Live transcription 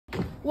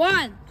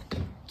1,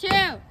 2,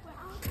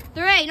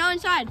 3. No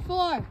inside.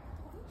 4,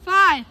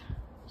 5,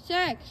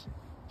 6,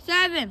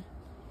 7,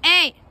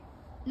 8,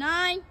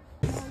 9.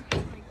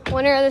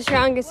 Winner of this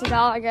round gets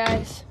 $1,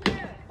 guys.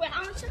 Wait,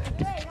 how much?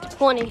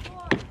 20.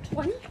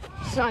 20?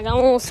 So I got a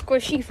little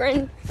squishy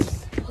friend.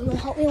 You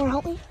wanna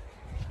help me?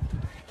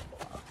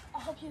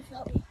 I'll help you if you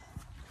help me.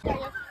 I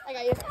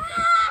got you.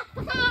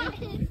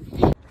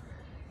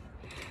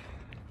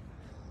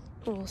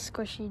 Little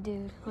squishy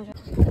dude. Okay.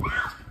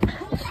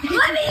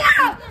 Let me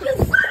out! You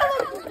son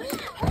of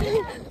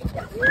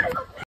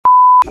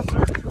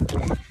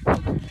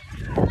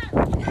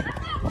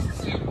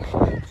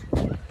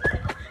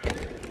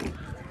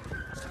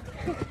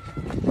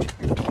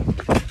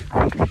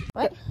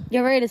What? Get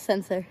ready to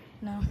censor.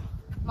 No.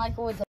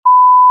 Michael would.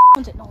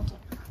 No.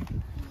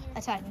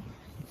 That's hiding.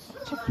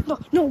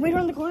 No, wait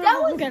around the corner.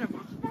 Look at him.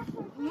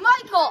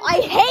 Michael,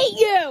 I hate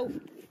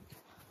you!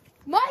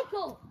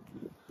 Michael!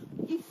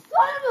 You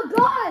son of a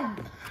gun!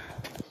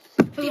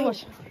 Go to the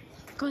bush.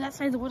 Go that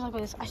side of the woods like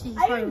this. Actually, he's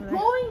probably over there. I'm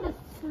going to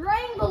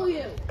strangle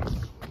you!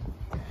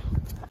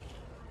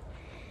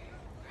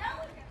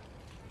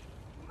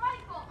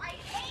 Michael, I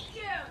hate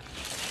you!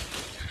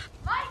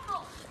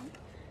 Michael!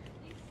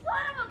 You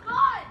son of a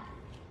gun!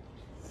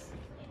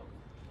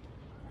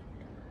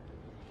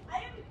 I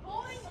am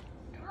going to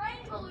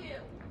strangle you!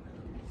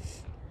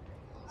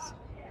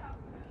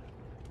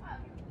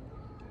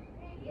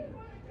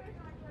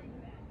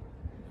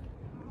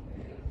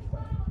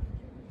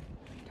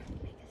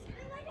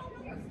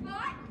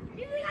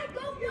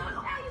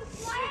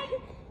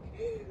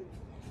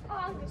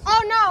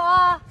 Oh no,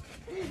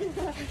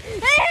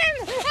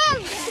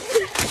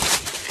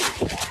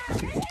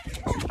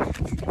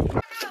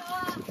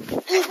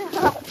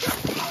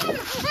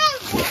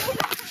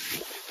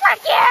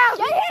 Fuck you!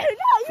 Get him!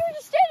 No, you were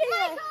just standing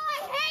there! Michael,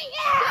 I hate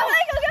you!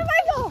 Get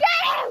Michael! Get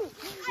him!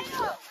 I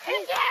know!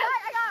 Hit him!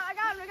 I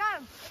got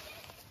him!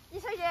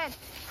 Yes, I did.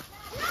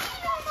 Now you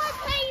know my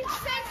pain,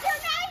 Spencer!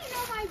 Now you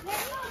know my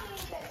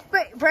pain!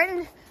 Wait,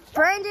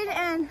 Brandon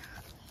and...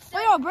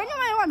 Wait, no, Brandon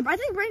might have won. I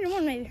think Brandon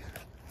won, maybe.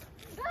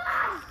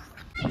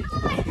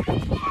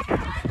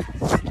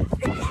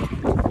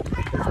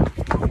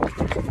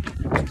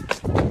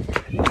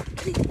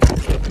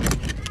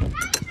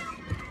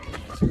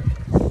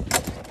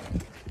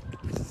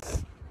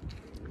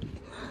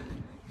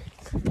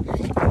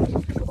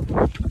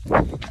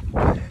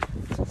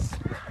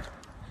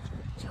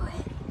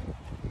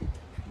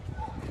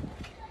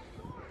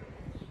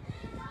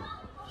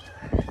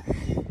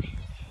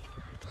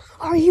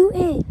 are you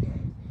it?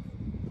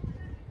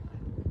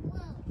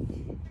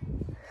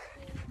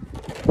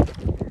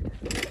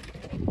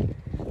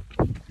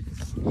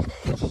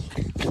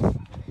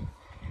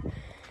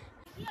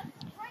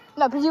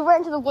 No, because you ran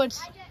into the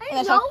woods.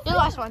 You're the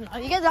last one.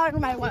 You get out no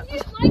matter what.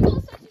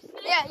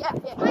 Yeah.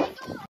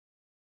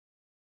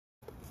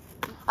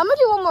 I'm gonna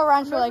do one more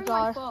round for like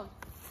 $1. Come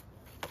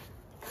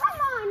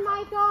on,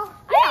 Michael.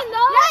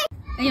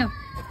 Hey, yo.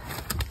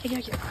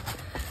 Hey.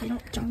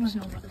 John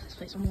doesn't know about this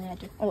place. I'm gonna have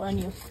to. Oh, and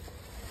you.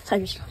 Tell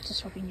your stuff.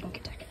 Just hoping you don't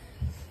get tagged.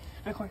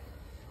 Record.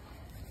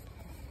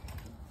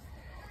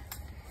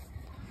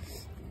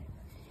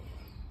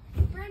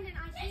 Brandon,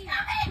 I see you.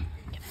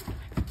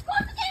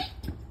 Close the gate!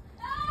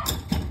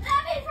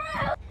 Let me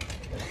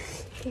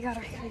through! You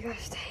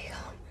gotta stay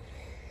calm.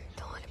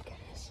 Don't let him get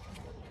us.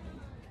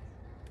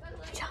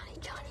 Johnny,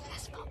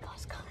 yes,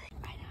 Papa's coming.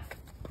 I know.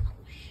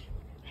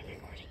 I'm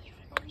recording you.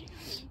 Recording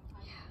us.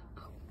 Yeah.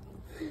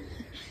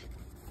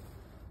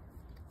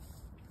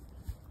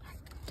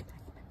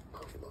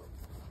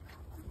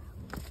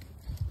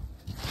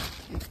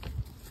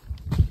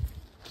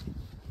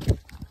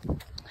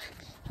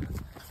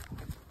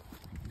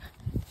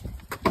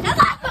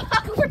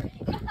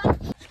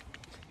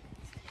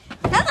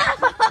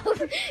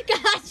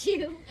 Got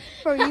you.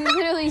 Bro, you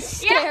literally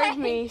scared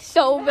me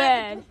so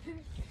bad.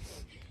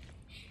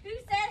 Who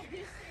said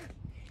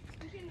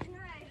you can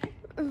try?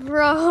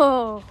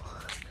 Bro.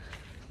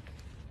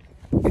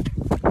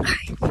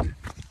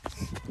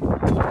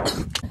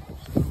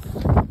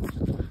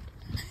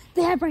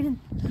 There, Brandon.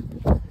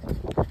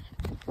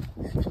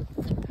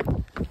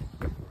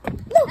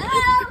 Hello.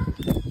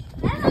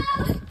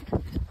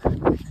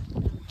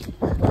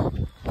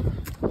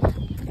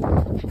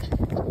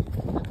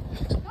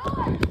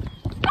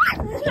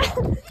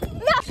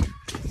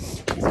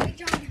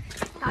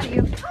 Got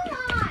you. Come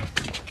on.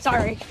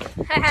 Sorry.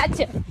 I had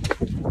to.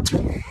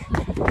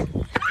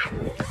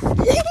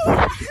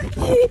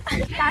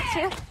 Got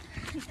you.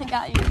 I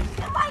got you.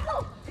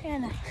 Michael.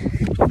 Anna.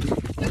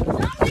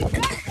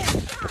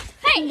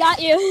 Hey, got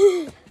you.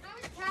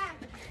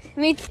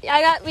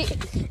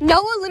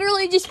 Noah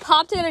literally just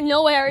popped out of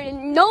nowhere.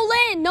 And no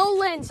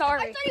land,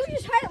 sorry.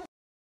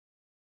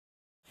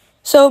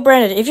 So,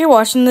 Brandon, if you're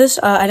watching this,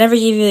 I never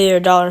gave you your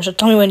 $1, so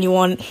tell me when you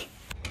won.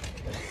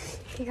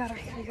 You got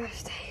her.